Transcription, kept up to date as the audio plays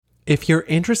If you're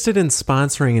interested in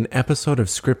sponsoring an episode of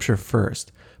Scripture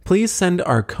First, please send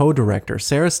our co-director,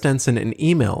 Sarah Stenson, an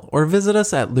email or visit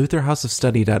us at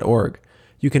lutherhouseofstudy.org.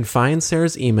 You can find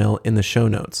Sarah's email in the show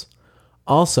notes.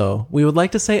 Also, we would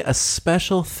like to say a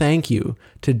special thank you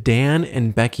to Dan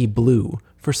and Becky Blue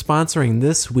for sponsoring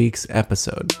this week's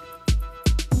episode.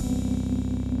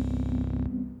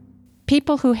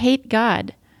 People who hate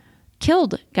God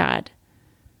killed God.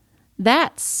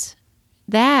 That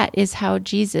is how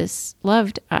Jesus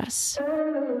loved us.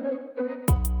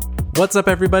 What's up,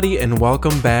 everybody, and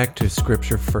welcome back to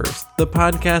Scripture First, the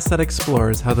podcast that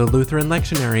explores how the Lutheran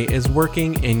lectionary is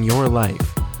working in your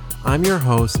life. I'm your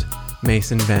host,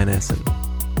 Mason Van Essen.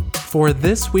 For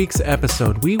this week's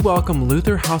episode, we welcome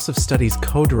Luther House of Study's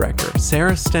co-director,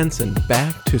 Sarah Stenson,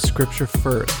 back to Scripture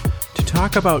First to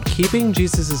talk about keeping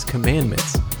Jesus'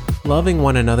 commandments, loving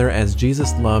one another as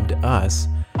Jesus loved us,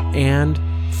 and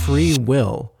free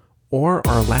will, or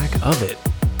our lack of it.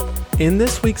 In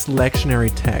this week's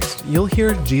lectionary text, you'll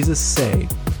hear Jesus say,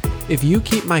 "If you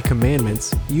keep my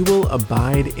commandments, you will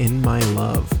abide in my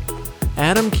love."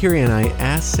 Adam, Kiri, and I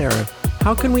asked Sarah,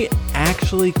 how can we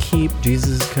actually keep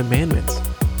Jesus' commandments?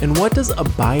 And what does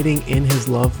abiding in his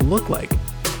love look like?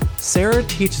 Sarah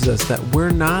teaches us that we're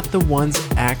not the ones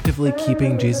actively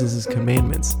keeping Jesus'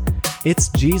 commandments. It's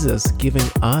Jesus giving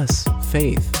us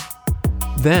faith.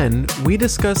 Then, we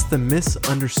discuss the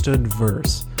misunderstood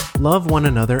verse, "Love one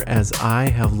another as I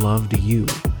have loved you."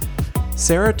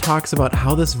 Sarah talks about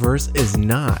how this verse is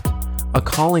not a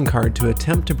calling card to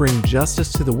attempt to bring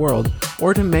justice to the world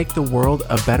or to make the world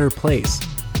a better place.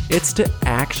 It's to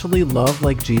actually love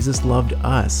like Jesus loved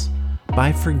us,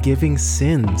 by forgiving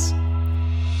sins.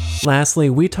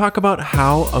 Lastly, we talk about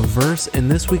how a verse in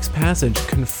this week's passage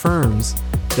confirms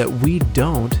that we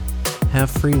don't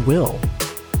have free will.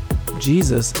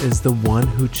 Jesus is the one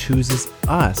who chooses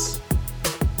us.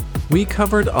 We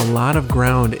covered a lot of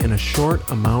ground in a short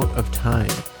amount of time.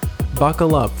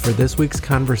 Buckle up for this week's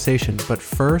conversation, but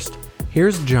first,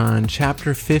 here's John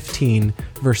chapter 15,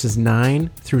 verses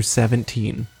 9 through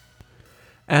 17.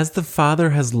 "As the Father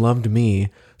has loved me,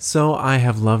 so I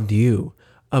have loved you.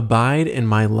 Abide in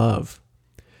my love.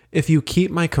 If you keep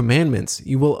my commandments,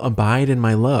 you will abide in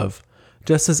my love,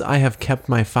 just as I have kept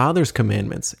my Father's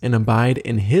commandments and abide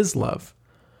in his love.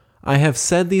 I have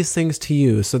said these things to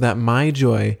you so that my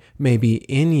joy may be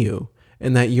in you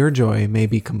and that your joy may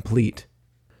be complete.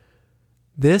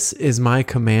 This is my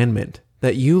commandment,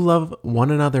 that you love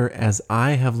one another as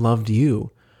I have loved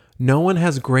you. No one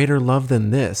has greater love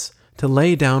than this, to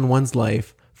lay down one's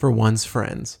life for one's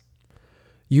friends.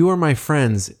 You are my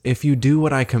friends if you do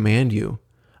what I command you.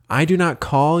 I do not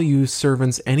call you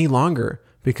servants any longer,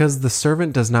 because the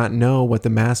servant does not know what the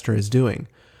master is doing.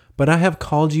 But I have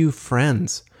called you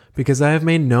friends, because I have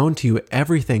made known to you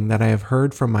everything that I have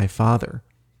heard from my Father.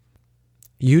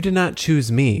 You did not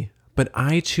choose me, but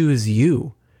I choose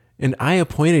you, and I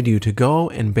appointed you to go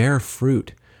and bear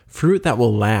fruit that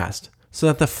will last, so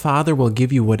that the Father will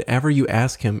give you whatever you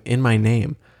ask him in my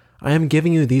name. I am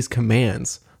giving you these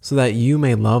commands, so that you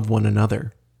may love one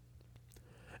another."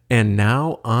 And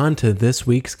now on to this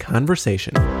week's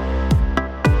conversation.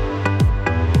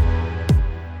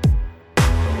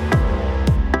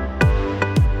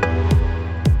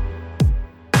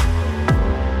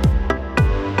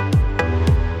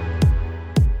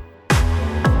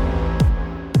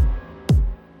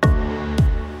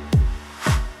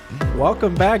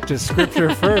 Welcome back to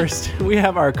Scripture First. We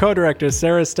have our co-director,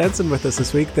 Sarah Stenson, with us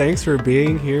this week. Thanks for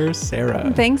being here,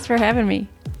 Sarah. Thanks for having me.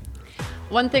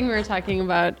 One thing we were talking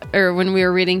about, or when we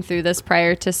were reading through this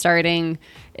prior to starting,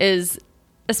 is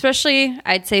especially,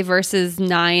 I'd say verses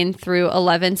 9 through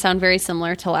 11 sound very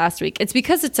similar to last week. It's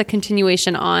because it's a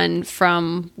continuation on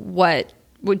from what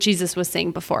Jesus was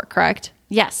saying before, correct?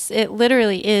 Yes, it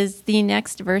literally is the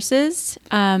next verses,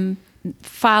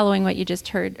 following what you just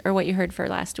heard, or what you heard for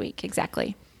last week.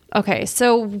 Exactly. Okay,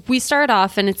 so we start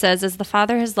off and it says, "As the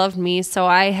Father has loved me, so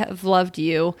I have loved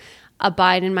you.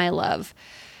 Abide in my love."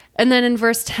 And then in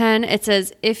verse 10, it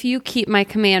says, "If you keep my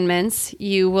commandments,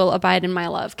 you will abide in my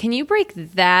love." Can you break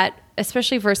that,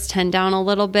 especially verse 10, down a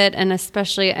little bit? And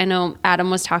especially, I know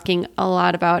Adam was talking a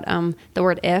lot about the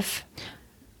word "if."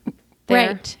 There.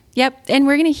 Right. Yep. And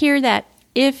we're going to hear that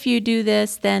if you do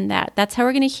this, then that. That's how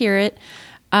we're going to hear it.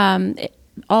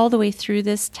 All the way through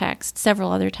this text,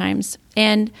 several other times.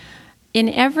 And in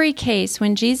every case,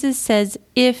 when Jesus says,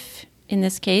 if, in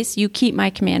this case, you keep my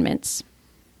commandments,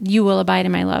 you will abide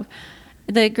in my love.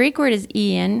 The Greek word is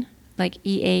ean, like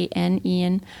E-A-N,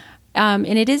 ean. And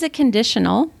it is a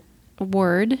conditional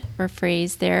word or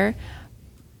phrase there.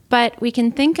 But we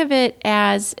can think of it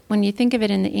as, when you think of it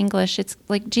in the English, it's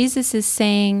like Jesus is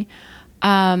saying,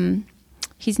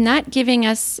 he's not giving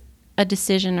us a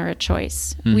decision or a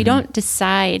choice. We don't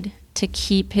decide to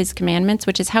keep his commandments,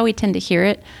 which is how we tend to hear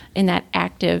it in that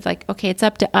active, like, okay, it's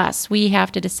up to us. We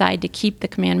have to decide to keep the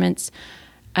commandments,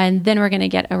 and then we're going to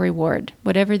get a reward,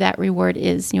 whatever that reward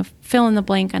is. Fill in the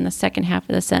blank on the second half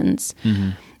of the sentence.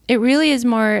 It really is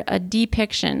more a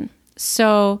depiction.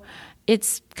 So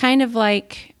it's kind of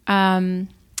like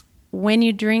when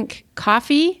you drink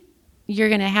coffee, you're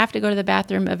going to have to go to the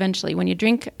bathroom eventually. When you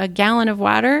drink a gallon of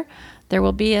water, there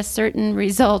will be a certain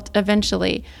result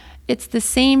eventually. It's the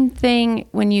same thing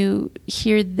when you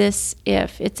hear this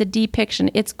if. It's a depiction.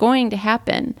 It's going to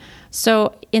happen.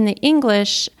 So in the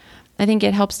English, I think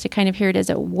it helps to kind of hear it as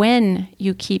a when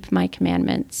you keep my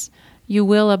commandments, you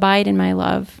will abide in my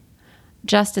love,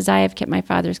 just as I have kept my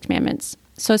Father's commandments.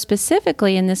 So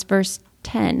specifically in this verse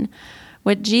 10,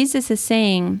 what Jesus is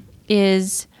saying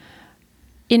is,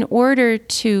 in order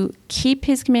to keep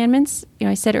his commandments,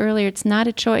 I said earlier, it's not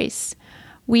a choice.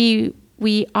 We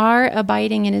are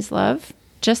abiding in his love,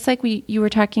 just like you were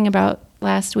talking about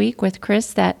last week with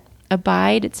Chris, that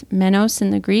abide, it's menos in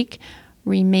the Greek,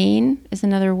 remain is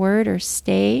another word, or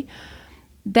stay.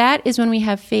 That is when we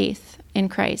have faith in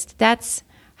Christ. That's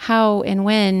how and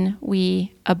when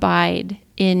we abide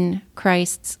in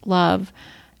Christ's love.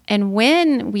 And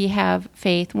when we have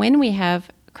faith, when we have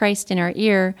Christ in our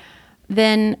ear,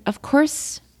 then of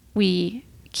course we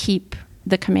keep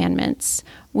the commandments.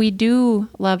 We do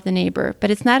love the neighbor, but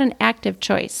it's not an active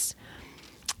choice.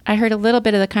 I heard a little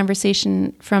bit of the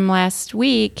conversation from last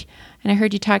week, and I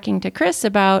heard you talking to Chris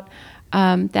about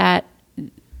that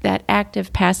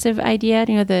active passive idea,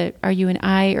 the are you an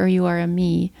I or you are a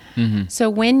me. So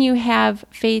when you have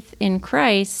faith in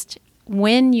Christ,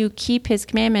 when you keep his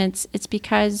commandments, it's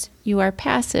because you are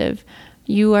passive.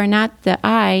 You are not the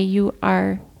I, you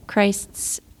are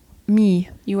Christ's me.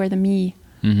 You are the me.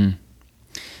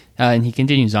 And he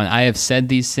continues on, I have said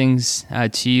these things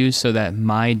to you so that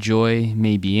my joy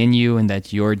may be in you and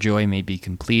that your joy may be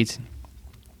complete.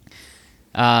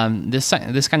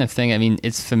 This kind of thing, I mean,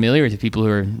 it's familiar to people who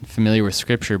are familiar with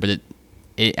Scripture, but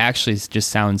it actually just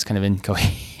sounds kind of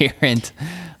incoherent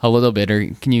a little bit. Or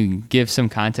can you give some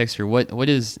context, or what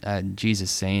is Jesus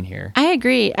saying here? I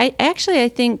agree. I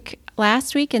think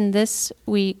last week and this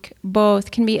week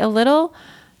both can be a little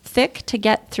thick to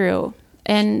get through,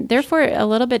 and therefore a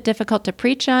little bit difficult to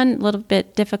preach on, a little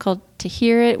bit difficult to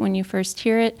hear it when you first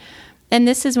hear it. And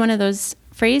this is one of those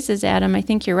phrases, Adam, I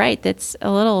think you're right, that's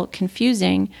a little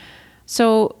confusing.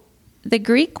 So the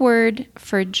Greek word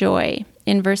for joy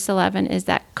in verse 11 is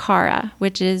that chara,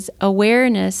 which is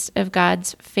awareness of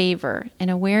God's favor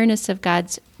and awareness of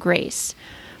God's grace.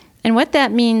 And what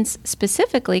that means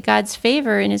specifically, God's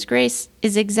favor and his grace,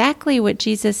 is exactly what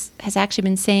Jesus has actually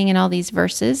been saying in all these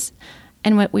verses,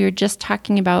 and what we were just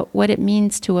talking about, what it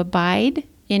means to abide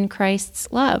in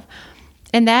Christ's love.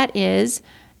 And that is,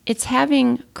 it's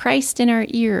having Christ in our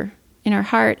ear, in our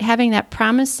heart, having that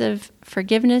promise of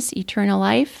forgiveness, eternal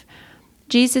life.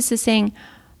 Jesus is saying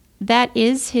that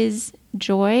is his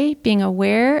joy, being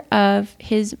aware of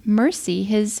his mercy,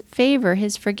 his favor,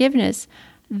 his forgiveness.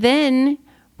 Then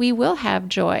we will have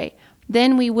joy.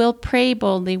 Then we will pray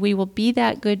boldly. We will be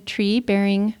that good tree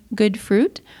bearing good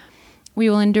fruit. We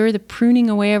will endure the pruning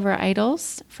away of our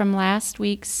idols from last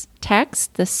week's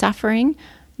text, the suffering,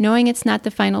 knowing it's not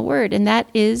the final word. And that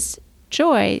is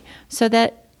joy, so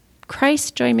that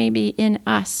Christ's joy may be in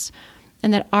us,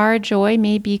 and that our joy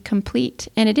may be complete.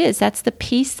 And it is. That's the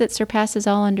peace that surpasses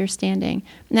all understanding.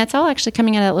 And that's all actually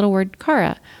coming out of that little word,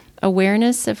 chara,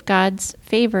 awareness of God's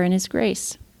favor and his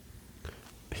grace.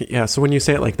 Yeah, so when you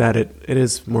say it like that, it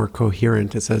is more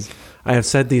coherent. It says, I have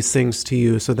said these things to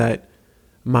you so that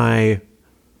my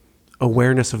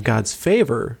awareness of God's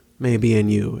favor may be in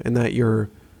you, and that your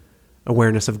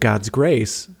awareness of God's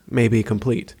grace may be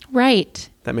complete. Right.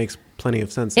 That makes plenty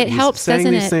of sense. It helps, saying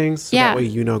doesn't these it? things so that way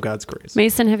you know God's grace.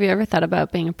 Mason, have you ever thought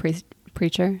about being a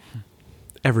preacher?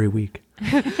 Every week.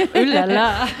 Ooh la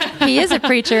la. He is a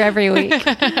preacher every week.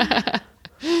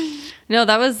 No,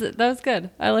 that was good.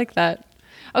 I like that.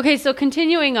 Okay, so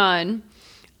continuing on,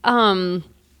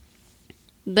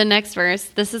 the next verse,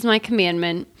 this is my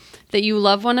commandment, that you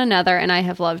love one another, and I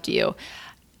have loved you.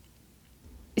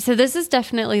 So this is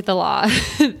definitely the law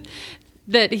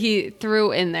that he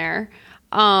threw in there.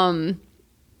 And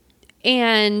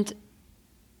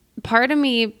part of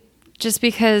me, just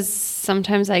because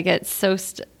sometimes I get so,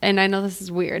 and I know this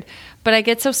is weird, but I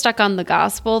get so stuck on the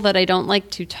gospel that I don't like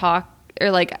to talk,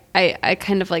 or like I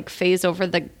kind of like phase over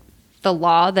the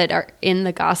law that are in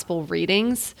the gospel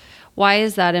readings Why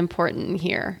is that important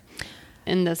here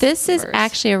in this This is verse?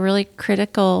 actually a really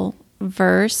critical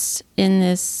verse in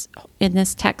this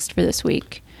text for this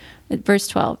week. Verse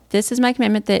 12. This is my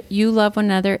commandment, that you love one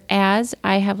another as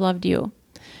I have loved you.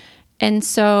 And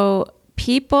so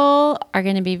people are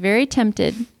going to be very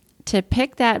tempted to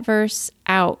pick that verse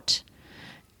out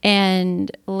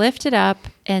and lift it up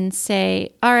and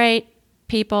say, all right,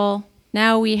 people,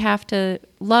 now we have to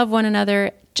love one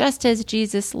another just as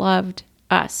Jesus loved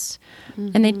us.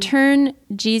 And they turn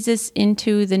Jesus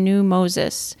into the new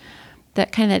Moses.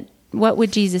 That kind of, what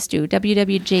would Jesus do?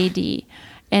 WWJD.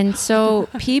 And so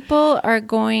people are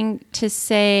going to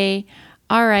say,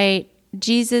 all right,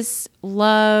 Jesus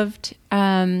loved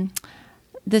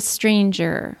the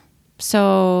stranger,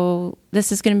 so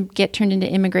this is going to get turned into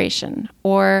immigration.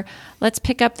 Or let's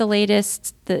pick up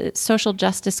the social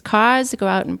justice cause, go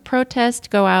out and protest,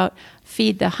 go out,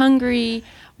 feed the hungry,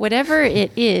 whatever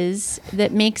it is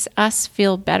that makes us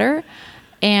feel better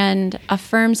and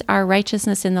affirms our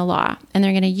righteousness in the law. And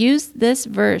they're going to use this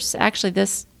verse. Actually,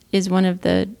 this is one of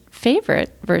the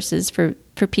favorite verses for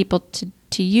people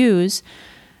to use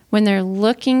when they're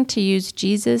looking to use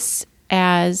Jesus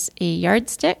as a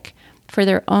yardstick for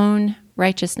their own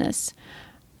righteousness.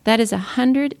 That is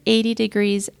 180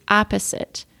 degrees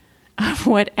opposite of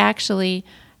what actually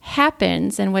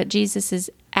happens and what Jesus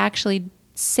is actually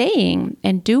saying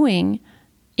and doing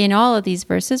in all of these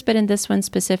verses, but in this one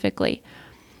specifically.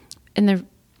 And the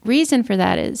reason for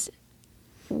that is,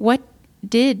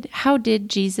 how did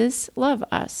Jesus love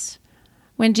us?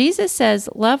 When Jesus says,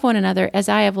 love one another as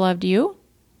I have loved you,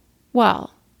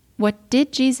 well, what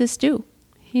did Jesus do?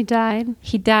 He died.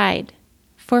 He died.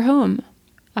 For whom?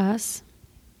 Us.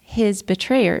 His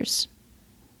betrayers.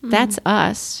 That's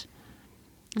us.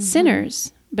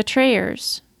 Sinners,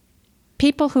 betrayers,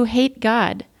 people who hate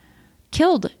God,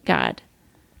 killed God.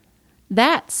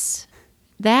 That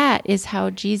is how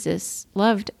Jesus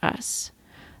loved us.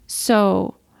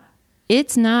 So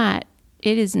it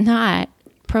is not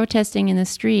protesting in the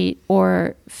street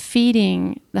or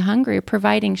feeding the hungry or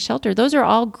providing shelter. Those are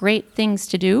all great things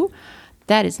to do.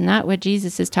 That is not what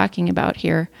Jesus is talking about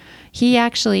here. He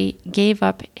actually gave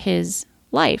up his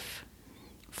life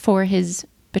for his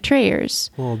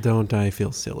betrayers. Well, don't I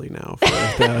feel silly now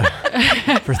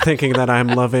for thinking that I'm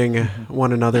loving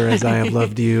one another as I have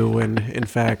loved you, when in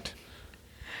fact,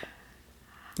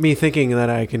 me thinking that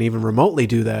I can even remotely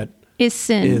do that Is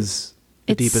sin. is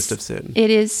the deepest of sin. It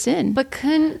is sin. But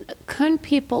couldn't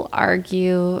people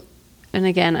argue, and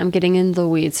again, I'm getting into the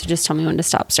weeds, so just tell me when to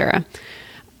stop, Sarah.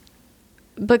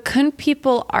 But couldn't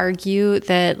people argue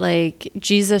that like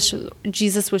Jesus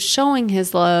was showing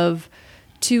his love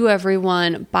to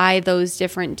everyone by those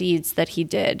different deeds that he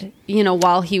did,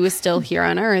 while he was still here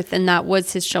on earth, and that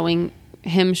was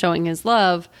him showing his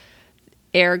love.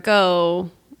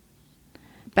 Ergo,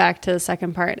 back to the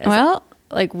second part. Well,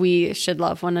 like we should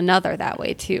love one another that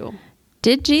way too.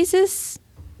 did Jesus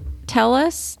tell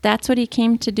us that's what he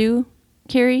came to do,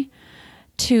 Carrie?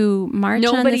 To march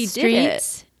on the Nobody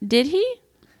streets? Did he?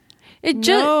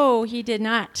 No, he did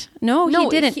not. No, he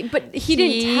didn't. He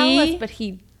didn't tell us, but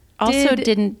he also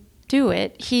didn't do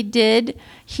it. He did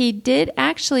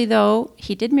actually, though.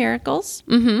 He did miracles.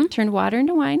 Mm-hmm. Turned water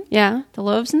into wine. Yeah. The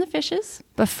loaves and the fishes.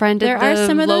 Befriended There are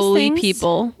some of those lowly things.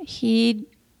 people. He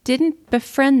didn't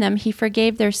befriend them. He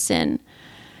forgave their sin.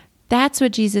 That's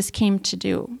what Jesus came to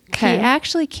do. Okay. He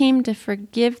actually came to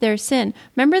forgive their sin.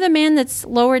 Remember the man that's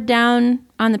lowered down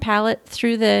on the pallet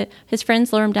his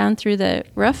friends lower him down through the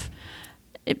roof?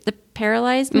 The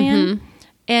paralyzed man? Mm-hmm.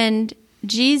 And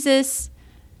Jesus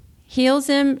heals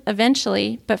him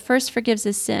eventually, but first forgives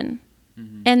his sin.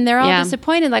 Mm-hmm. And they're all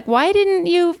disappointed. Like, why didn't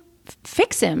you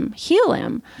fix him, heal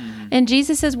him? Mm-hmm. And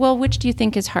Jesus says, well, which do you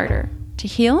think is harder? To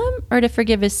heal him or to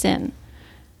forgive his sin?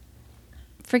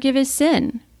 Forgive his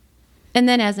sin. And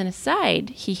then as an aside,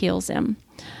 he heals him.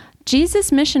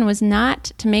 Jesus' mission was not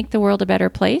to make the world a better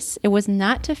place. It was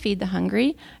not to feed the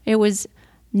hungry. It was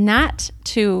not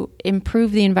to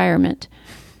improve the environment.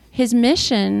 His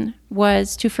mission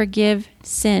was to forgive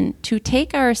sin, to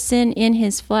take our sin in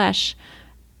his flesh,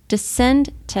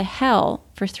 descend to hell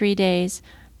for 3 days,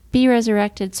 be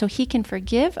resurrected so he can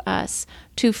forgive us,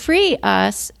 to free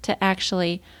us to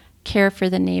actually care for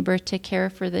the neighbor, to care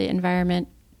for the environment,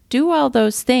 do all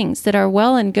those things that are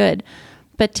well and good.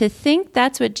 But to think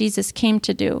that's what Jesus came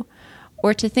to do,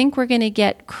 or to think we're going to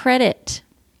get credit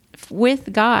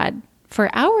with God for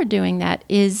our doing that,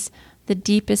 is the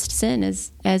deepest sin,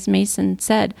 as Mason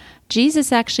said.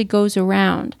 Jesus actually goes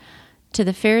around to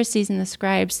the Pharisees and the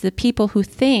scribes, the people who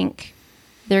think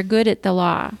they're good at the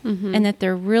law and that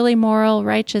they're really moral,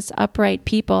 righteous, upright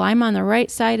people. I'm on the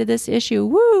right side of this issue.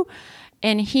 Woo!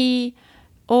 And he,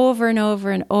 over and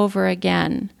over and over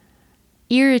again,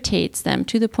 irritates them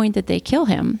to the point that they kill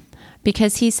him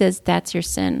because he says, that's your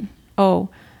sin. Oh,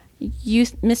 you,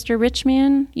 Mr. Rich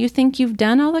Man, you think you've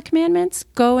done all the commandments?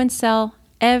 Go and sell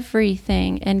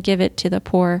everything and give it to the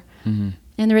poor. And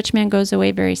the rich man goes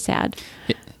away very sad.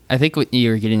 I think what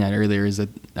you were getting at earlier is that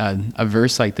a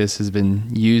verse like this has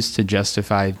been used to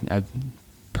justify a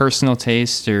personal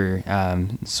taste or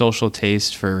social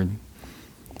taste for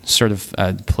sort of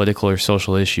political or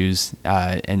social issues,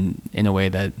 and in a way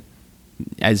that,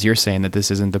 as you're saying, that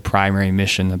this isn't the primary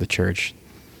mission of the church,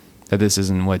 that this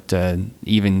isn't what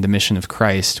even the mission of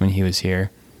Christ when he was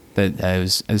here, that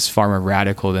it was far more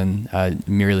radical than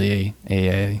merely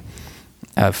a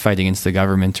fight against the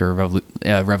government or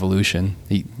a revolution.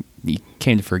 He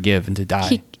came to forgive and to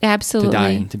die. Absolutely. To die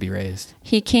and to be raised.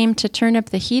 He came to turn up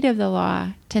the heat of the law,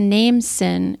 to name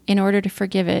sin in order to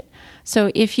forgive it.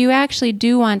 So if you actually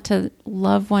do want to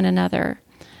love one another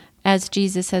as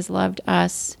Jesus has loved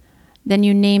us, then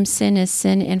you name sin as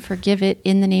sin and forgive it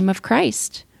in the name of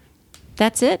Christ.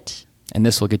 That's it. And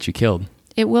this will get you killed.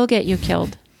 It will get you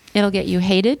killed. It'll get you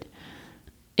hated.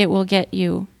 It will get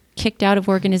you kicked out of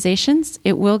organizations.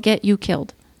 It will get you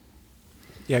killed.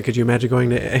 Yeah, could you imagine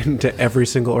going into every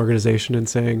single organization and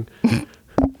saying,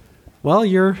 well,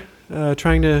 you're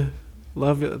trying to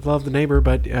love the neighbor,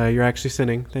 but you're actually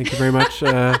sinning. Thank you very much.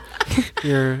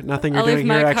 Nothing you're doing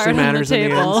here actually matters in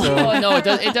the end. So. Oh, no, it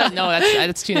does. No,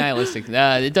 that's too nihilistic.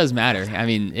 It does matter. I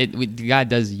mean, God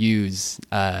does use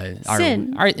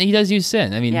sin. He does use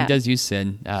sin. I mean, Yeah. he does use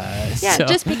sin.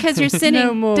 Just because you're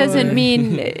sinning doesn't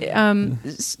mean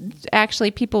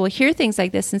actually people will hear things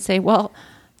like this and say, well,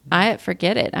 I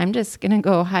forget it. I'm just going to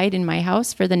go hide in my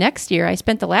house for the next year. I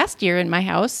spent the last year in my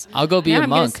house. I'll go be a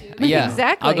monk. Yeah,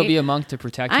 exactly. I'll go be a monk to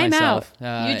protect I'm myself.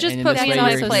 You just and put in me this in way my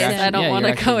you're place. actually- I don't want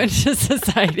to go into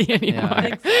society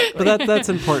anymore. Yeah. But that's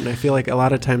important. I feel like a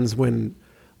lot of times when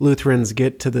Lutherans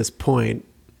get to this point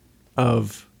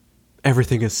of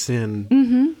everything is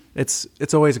sin,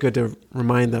 it's always good to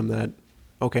remind them that,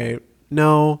 okay,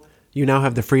 no, you now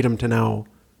have the freedom to now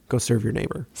go serve your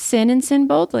neighbor. Sin and sin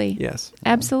boldly. Yes.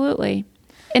 Absolutely.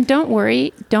 And don't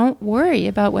worry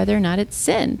about whether or not it's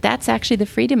sin. That's actually the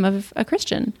freedom of a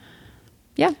Christian.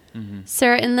 Yeah.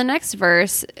 Sarah, in the next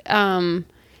verse,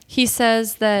 he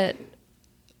says that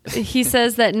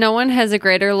no one has a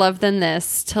greater love than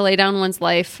this, to lay down one's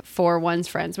life for one's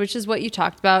friends, which is what you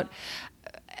talked about.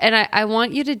 And I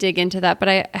want you to dig into that, but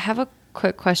I have a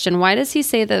quick question. Why does he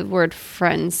say the word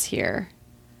friends here?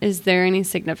 Is there any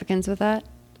significance with that?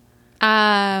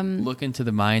 Look into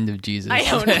the mind of Jesus. I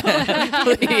don't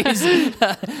know. Please.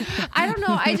 I don't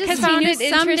know. I just found it someday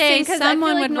interesting because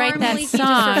someone would write that he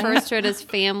song. just refers to it as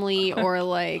family or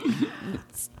like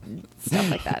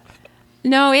stuff like that.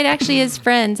 No, it actually is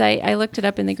friends. I looked it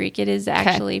up in the Greek. It is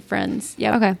actually friends.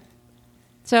 Yep. Okay.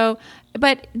 So,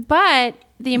 but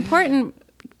the important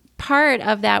part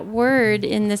of that word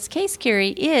in this case,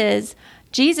 Carrie, is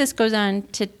Jesus goes on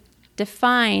to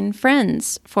define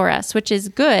friends for us, which is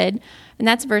good. And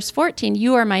that's verse 14.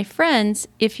 You are my friends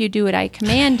if you do what I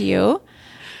command you.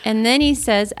 And then he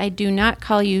says, I do not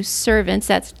call you servants.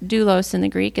 That's doulos in the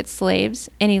Greek. It's slaves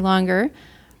any longer,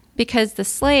 because the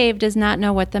slave does not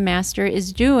know what the master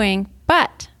is doing.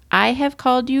 But I have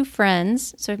called you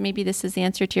friends. So maybe this is the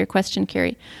answer to your question,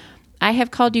 Carrie. I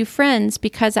have called you friends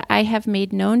because I have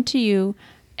made known to you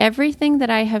everything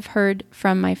that I have heard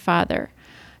from my Father.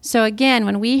 So again,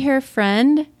 when we hear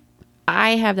friend,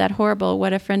 I have that horrible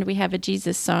What a Friend We Have a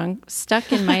Jesus song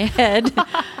stuck in my head.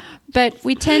 But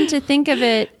we tend to think of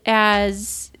it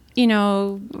as,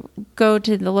 go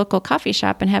to the local coffee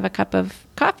shop and have a cup of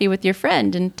coffee with your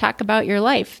friend and talk about your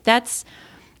life. That's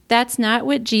not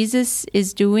what Jesus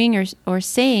is doing or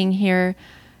saying here.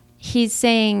 He's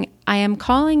saying, I am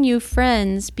calling you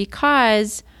friends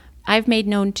because I've made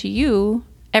known to you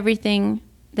everything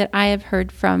that I have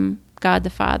heard from God the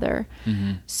Father.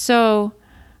 Mm-hmm. So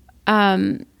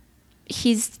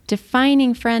he's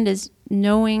defining friend as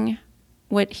knowing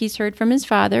what he's heard from his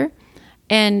Father.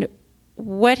 And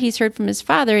what he's heard from his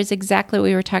Father is exactly what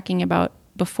we were talking about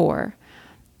before.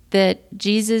 That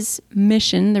Jesus'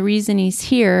 mission, the reason he's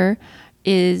here,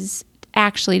 is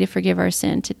actually to forgive our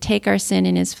sin, to take our sin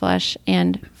in his flesh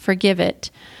and forgive it.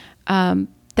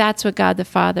 That's what God the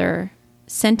Father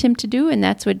sent him to do, and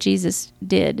that's what Jesus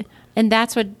did. And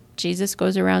that's what Jesus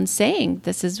goes around saying.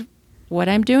 This is what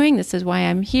I'm doing. This is why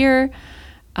I'm here.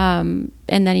 And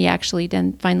then he actually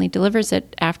then finally delivers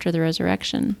it after the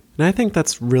resurrection. And I think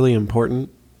that's really important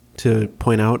to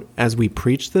point out as we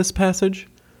preach this passage,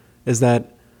 is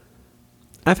that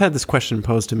I've had this question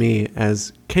posed to me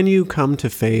as, can you come to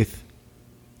faith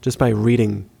just by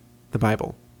reading the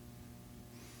Bible?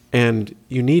 And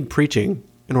you need preaching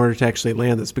in order to actually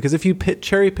land this. Because if you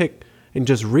cherry pick and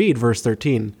just read verse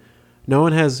 13, no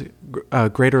one has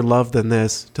greater love than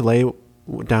this, to lay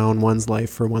down one's life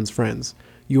for one's friends.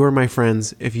 You are my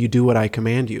friends if you do what I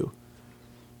command you.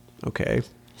 Okay.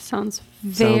 Sounds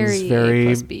very A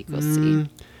plus B equals C.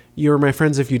 You are my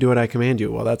friends if you do what I command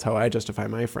you. Well, that's how I justify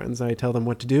my friends. I tell them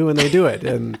what to do and they do it.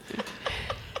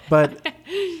 But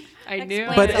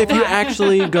if you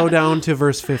actually go down to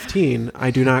verse 15, I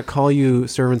do not call you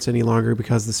servants any longer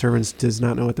because the servant does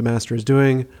not know what the master is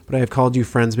doing, but I have called you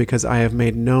friends because I have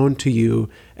made known to you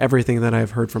everything that I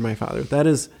have heard from my Father. That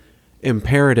is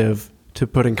imperative to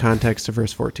put in context to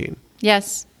verse 14.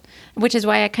 Yes, which is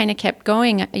why I kind of kept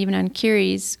going even on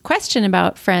Curie's question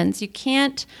about friends. You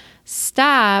can't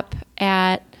stop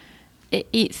at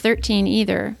 13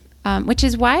 either. Which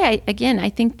is why, I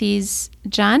think these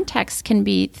John texts can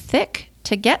be thick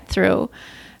to get through.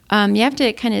 You have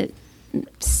to kind of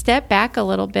step back a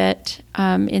little bit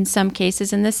in some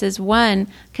cases, and this is one,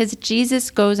 because Jesus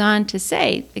goes on to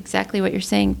say exactly what you're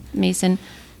saying, Mason.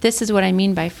 This is what I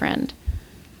mean by friend.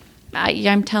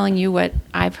 I'm telling you what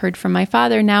I've heard from my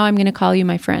Father. Now I'm going to call you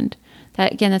my friend.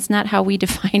 That's not how we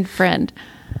define friend.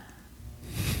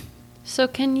 So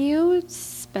can you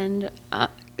spend a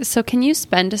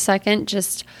second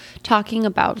just talking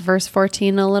about verse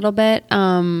 14 a little bit?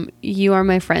 You are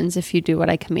my friends if you do what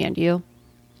I command you.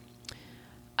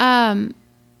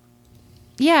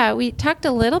 Yeah, we talked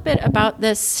a little bit about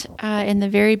this in the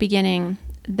very beginning,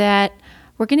 that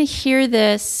we're going to hear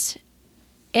this,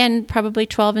 and probably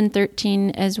 12 and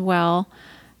 13 as well,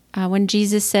 when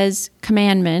Jesus says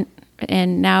commandment,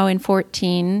 and now in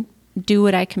 14, do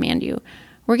what I command you.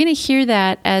 We're going to hear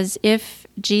that as if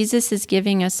Jesus is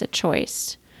giving us a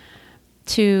choice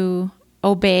to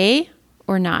obey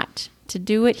or not, to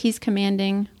do what he's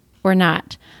commanding or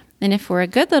not. And if we're a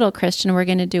good little Christian, we're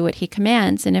going to do what he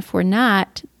commands. And if we're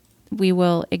not, we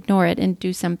will ignore it and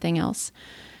do something else.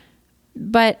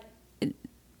 But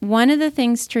one of the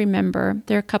things to remember,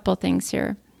 there are a couple things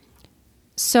here.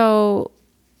 So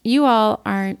you all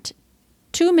aren't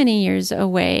too many years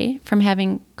away from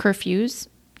having curfews.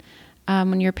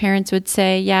 When your parents would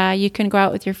say, yeah, you can go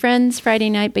out with your friends Friday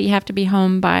night, but you have to be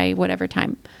home by whatever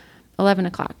time, 11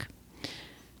 o'clock,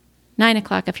 9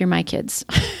 o'clock if you're my kids.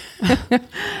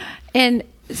 And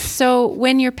so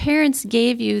when your parents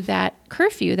gave you that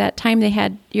curfew, that time they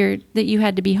had that you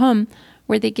had to be home,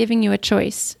 were they giving you a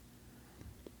choice?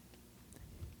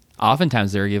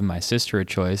 Oftentimes they were giving my sister a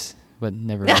choice, but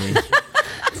never really.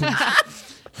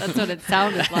 That's what it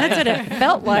sounded like. That's what it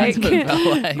felt like.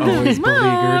 Always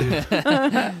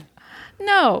beleaguered.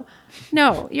 No,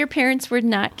 your parents were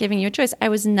not giving you a choice. I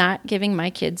was not giving my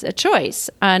kids a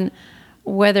choice on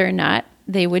whether or not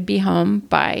they would be home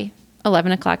by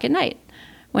 11 o'clock at night.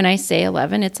 When I say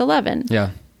 11, it's 11. Yeah.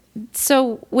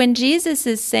 So when Jesus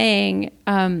is saying,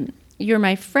 you're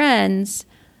my friends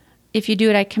if you do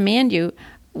what I command you,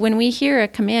 when we hear a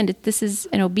command, this is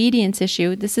an obedience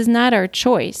issue. This is not our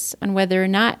choice on whether or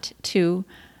not to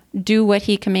do what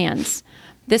he commands.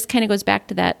 This kind of goes back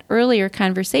to that earlier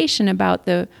conversation about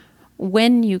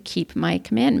when you keep my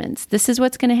commandments. This is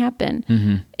what's going to happen.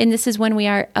 Mm-hmm. And this is when we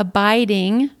are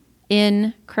abiding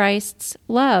in Christ's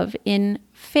love, in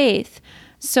faith.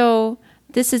 So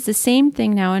this is the same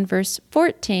thing now in verse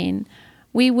 14.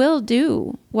 We will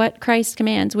do what Christ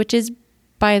commands, which is,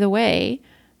 by the way,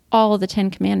 all the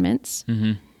 10 commandments,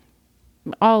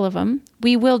 all of them.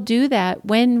 We will do that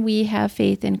when we have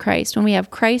faith in Christ, when we have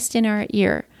Christ in our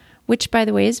ear, which, by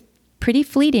the way, is pretty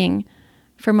fleeting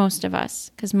for most of us,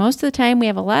 because most of the time we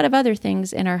have a lot of other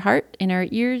things in our heart, in our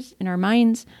ears, in our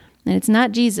minds, and it's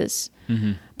not Jesus.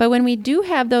 Mm-hmm. But when we do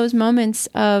have those moments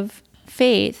of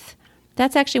faith,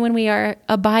 that's actually when we are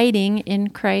abiding in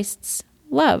Christ's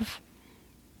love.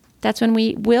 That's when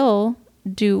we will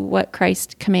do what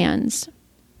Christ commands.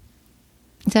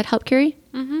 Does that help, Curie?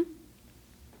 Mm-hmm.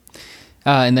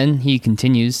 And then he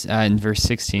continues in verse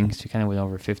 16, because we kind of went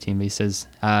over 15, but he says,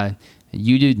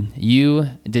 you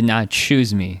did not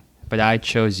choose me, but I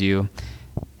chose you,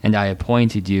 and I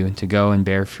appointed you to go and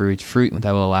bear fruit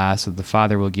that will last, so the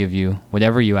Father will give you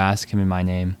whatever you ask him in my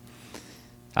name.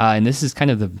 And this is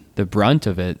kind of the brunt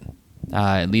of it,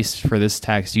 at least for this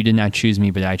text. You did not choose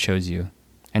me, but I chose you,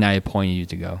 and I appointed you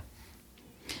to go.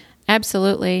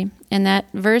 Absolutely. And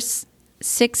that verse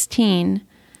 16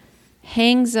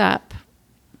 hangs up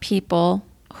people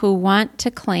who want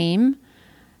to claim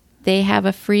they have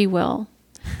a free will.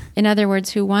 In other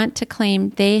words, who want to claim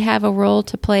they have a role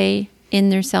to play in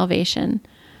their salvation.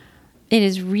 It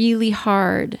is really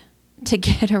hard to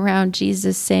get around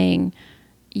Jesus saying,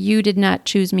 "You did not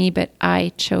choose me, but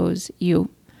I chose you."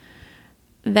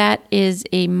 That is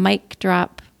a mic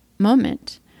drop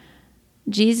moment.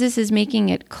 Jesus is making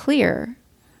it clear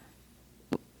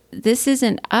this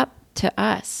isn't up to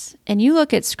us. And you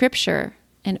look at Scripture,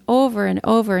 and over and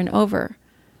over and over,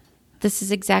 this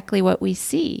is exactly what we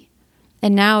see.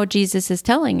 And now Jesus is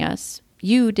telling us,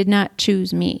 "You did not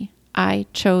choose me. I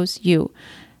chose you."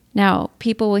 Now,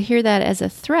 people will hear that as a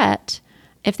threat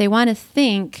if they want to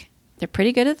think they're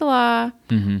pretty good at the law.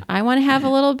 I want to have a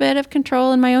little bit of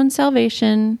control in my own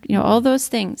salvation, all those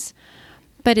things.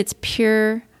 But it's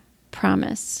pure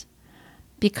promise,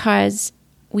 because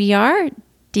we are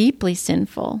deeply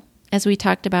sinful, as we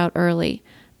talked about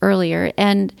earlier,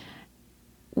 and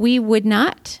we would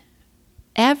not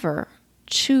ever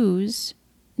choose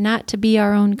not to be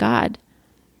our own God.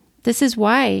 This is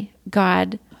why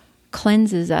God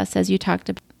cleanses us, as you talked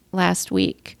about last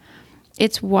week.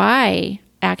 It's why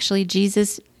actually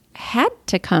Jesus had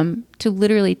to come to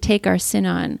literally take our sin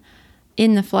on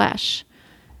in the flesh.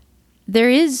 There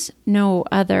is no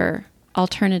other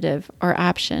alternative or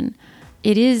option.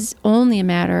 It is only a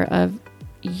matter of,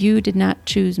 you did not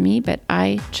choose me, but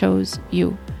I chose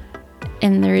you.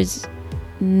 And there is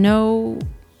no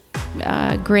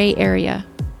gray area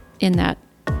in that.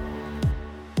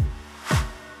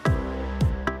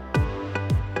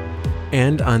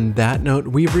 And on that note,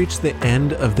 we've reached the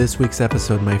end of this week's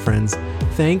episode, my friends.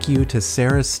 Thank you to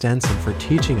Sarah Stenson for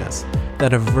teaching us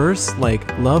that a verse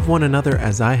like "love one another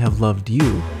as I have loved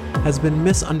you" has been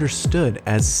misunderstood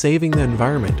as saving the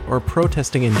environment or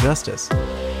protesting injustice.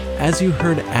 As you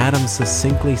heard Adam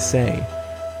succinctly say,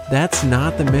 that's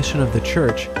not the mission of the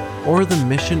church or the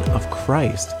mission of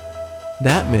Christ.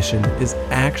 That mission is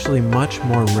actually much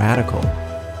more radical.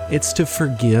 It's to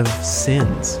forgive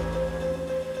sins.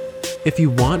 If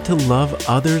you want to love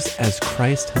others as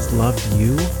Christ has loved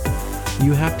you,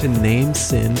 you have to name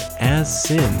sin as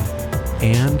sin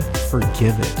and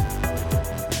forgive it.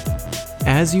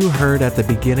 As you heard at the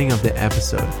beginning of the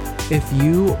episode, if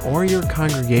you or your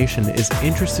congregation is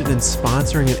interested in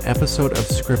sponsoring an episode of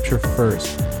Scripture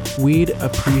First, we'd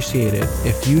appreciate it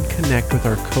if you'd connect with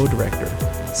our co-director,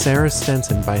 Sarah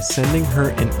Stenson, by sending her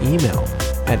an email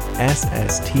at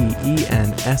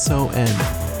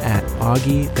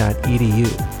sstenson@augie.edu.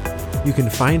 You can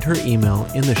find her email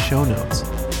in the show notes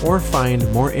or find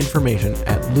more information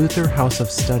at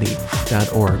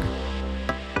lutherhouseofstudy.org.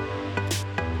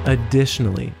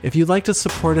 Additionally, if you'd like to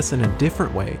support us in a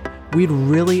different way, we'd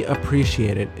really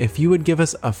appreciate it if you would give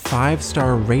us a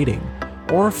 5-star rating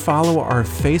or follow our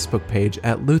Facebook page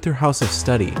at Luther House of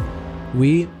Study.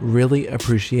 We really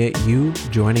appreciate you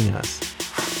joining us.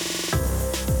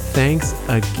 Thanks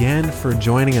again for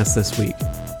joining us this week.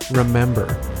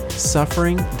 Remember,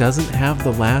 suffering doesn't have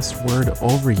the last word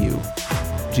over you.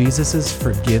 Jesus'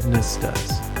 forgiveness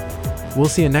does. We'll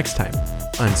see you next time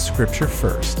on Scripture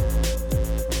First.